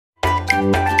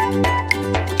Hello,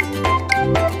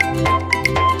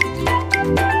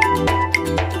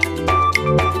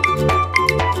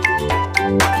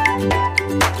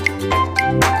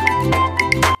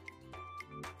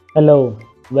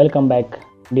 welcome back,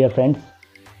 dear friends.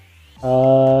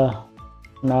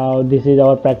 Now this is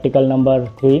our practical number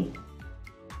 3.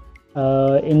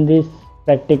 In this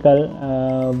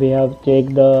practical, we have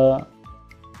checked the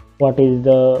what is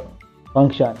the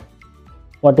function,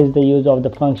 what is the use of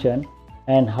the function,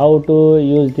 and how to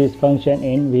use this function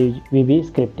in VB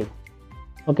scripting.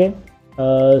 Okay.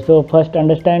 So first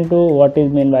understand to what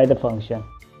is meant by the function.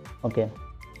 Okay.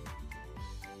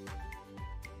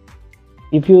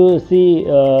 If you see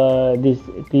this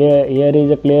clear here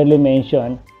is a clearly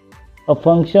mentioned a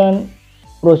function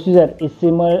procedure is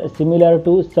similar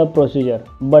to sub procedure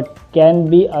but can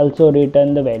be also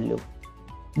return the value.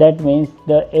 That means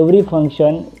the every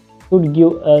function should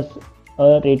give us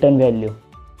a return value.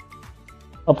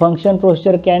 A function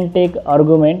procedure can take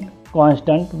argument,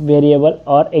 constant, variable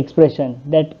or expression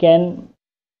that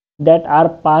are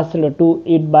passed to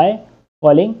it by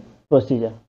calling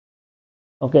procedure.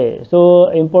 Okay, so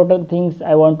important things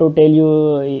I want to tell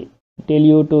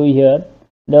you to here.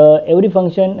 The every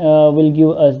function will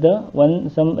give us the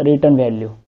some return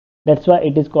value. That's why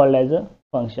it is called as a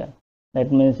function.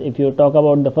 That means if you talk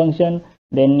about the function,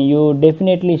 then you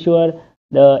definitely sure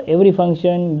the every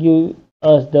function give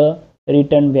us the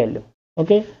return value.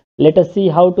 Okay, let us see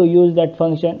how to use that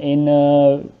function in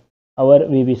our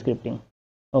VB scripting.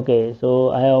 Okay, so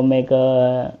I have make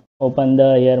open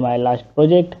the here my last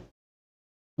project.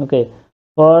 Okay,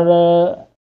 for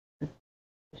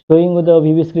showing the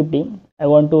VB scripting, I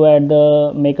want to add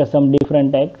the make some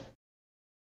different tags.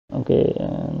 Okay,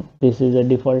 this is a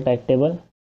default tag table.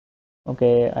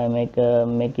 Okay, I make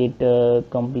it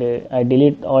complete. I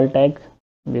delete all tags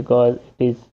because it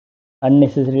is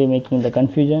unnecessary making the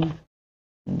confusion.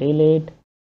 Delete.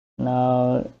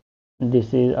 Now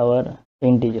this is our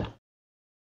integer.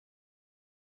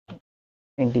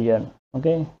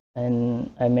 Okay, and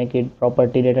I make it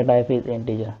property data type is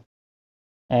integer,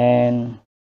 and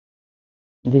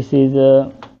this is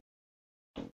a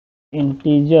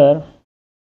integer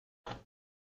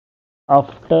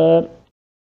after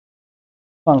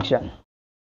function.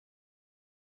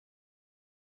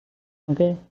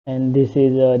 Okay, and this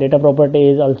is data property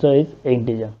is also is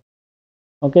integer.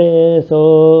 Okay,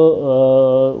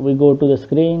 so we go to the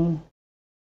screen.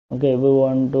 Okay, we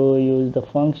want to use the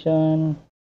function.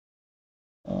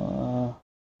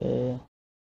 Okay.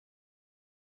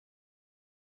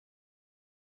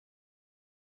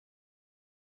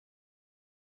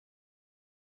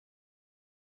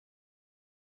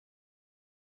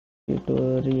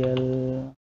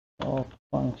 Tutorial of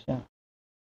function.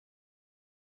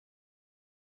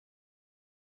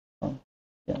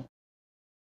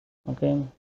 Okay,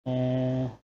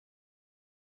 and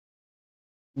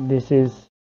this is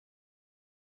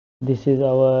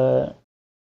our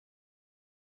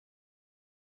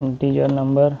integer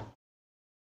number.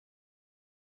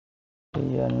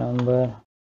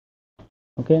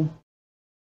 Okay,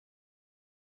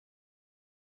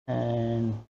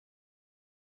 and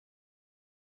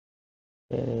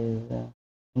there is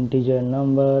integer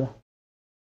number.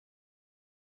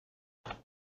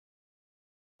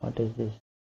 What is this?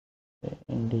 The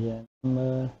integer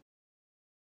number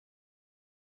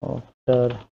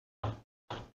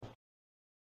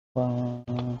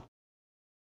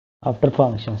after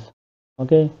functions.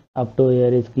 Okay, up to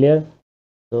here is clear.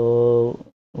 So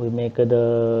we make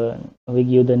we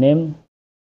give the name.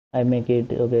 I make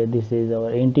it okay. This is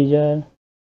our integer,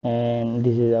 and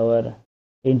this is our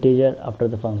integer after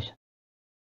the function.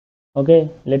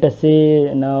 Okay, let us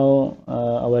see now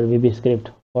our VB script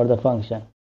for the function.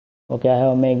 Okay, I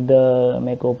have make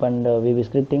open the VB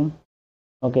scripting.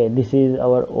 Okay, this is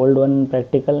our old one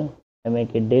practical. I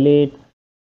make it delete,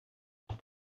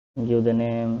 give the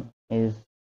name is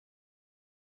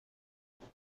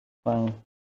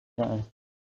functions.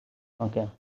 Okay,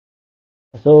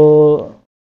 so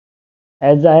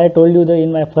as I had told you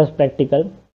in my first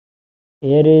practical,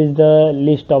 here is the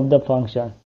list of the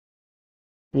functions.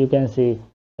 You can see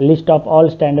a list of all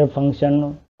standard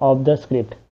function of the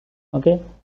script. Okay,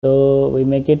 so we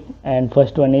make it, and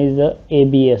first one is the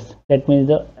ABS, that means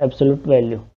the absolute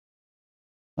value.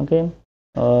 Okay,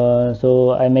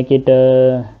 so I make it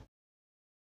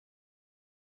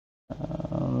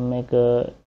make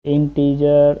a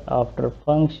integer after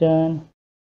function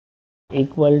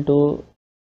equal to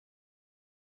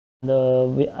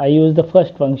I use the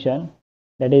first function,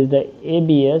 that is the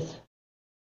ABS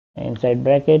inside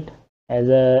bracket. As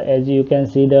you can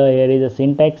see here is a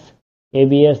syntax,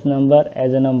 ABS number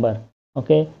as a number.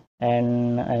 okay,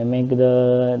 and I make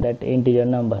that integer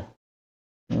number,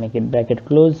 make it bracket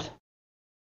close,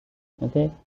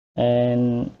 okay,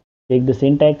 and check the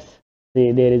syntax.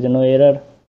 See, there is no error.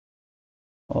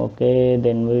 Okay,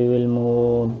 then we will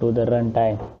move to the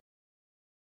runtime.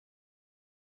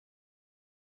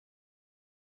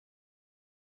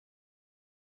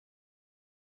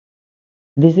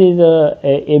 This is a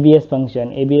ABS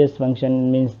function. ABS function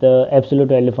means the absolute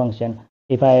value function.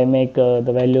 If I make the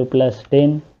value plus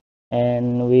 10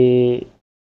 and we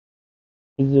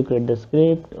execute the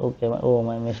script, okay, oh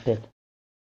my mistake,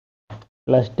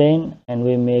 plus 10 and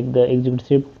we make the execute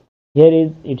script, here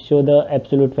is it show the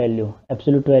absolute value.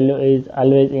 Absolute value is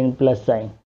always in plus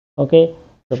sign. Okay,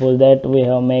 suppose that we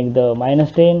have make the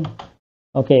minus 10,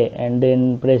 okay, and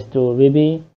then press to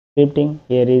VB scripting,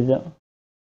 here is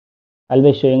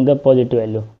always showing the positive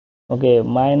value, okay,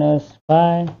 minus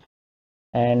 5,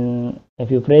 and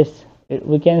if you press it,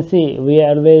 we can see we are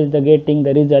always getting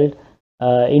the result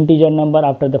integer number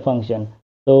after the function.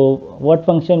 So what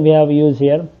function we have used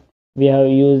here? We have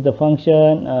used the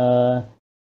function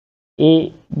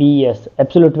ABS,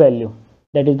 absolute value,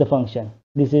 that is the function.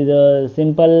 This is a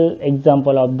simple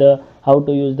example of the how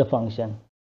to use the function.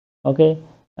 Okay,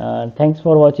 thanks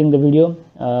for watching the video.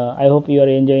 I hope you are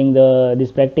enjoying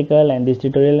this practical and this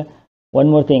tutorial. One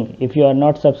more thing, if you are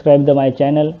not subscribed to my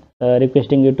channel,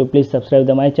 requesting you to please subscribe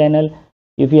to my channel.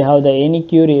 If you have any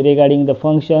query regarding the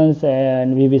functions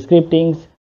and VB scriptings,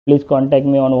 please contact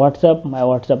me on WhatsApp. My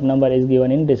WhatsApp number is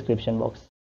given in description box.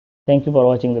 Thank you for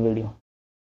watching the video.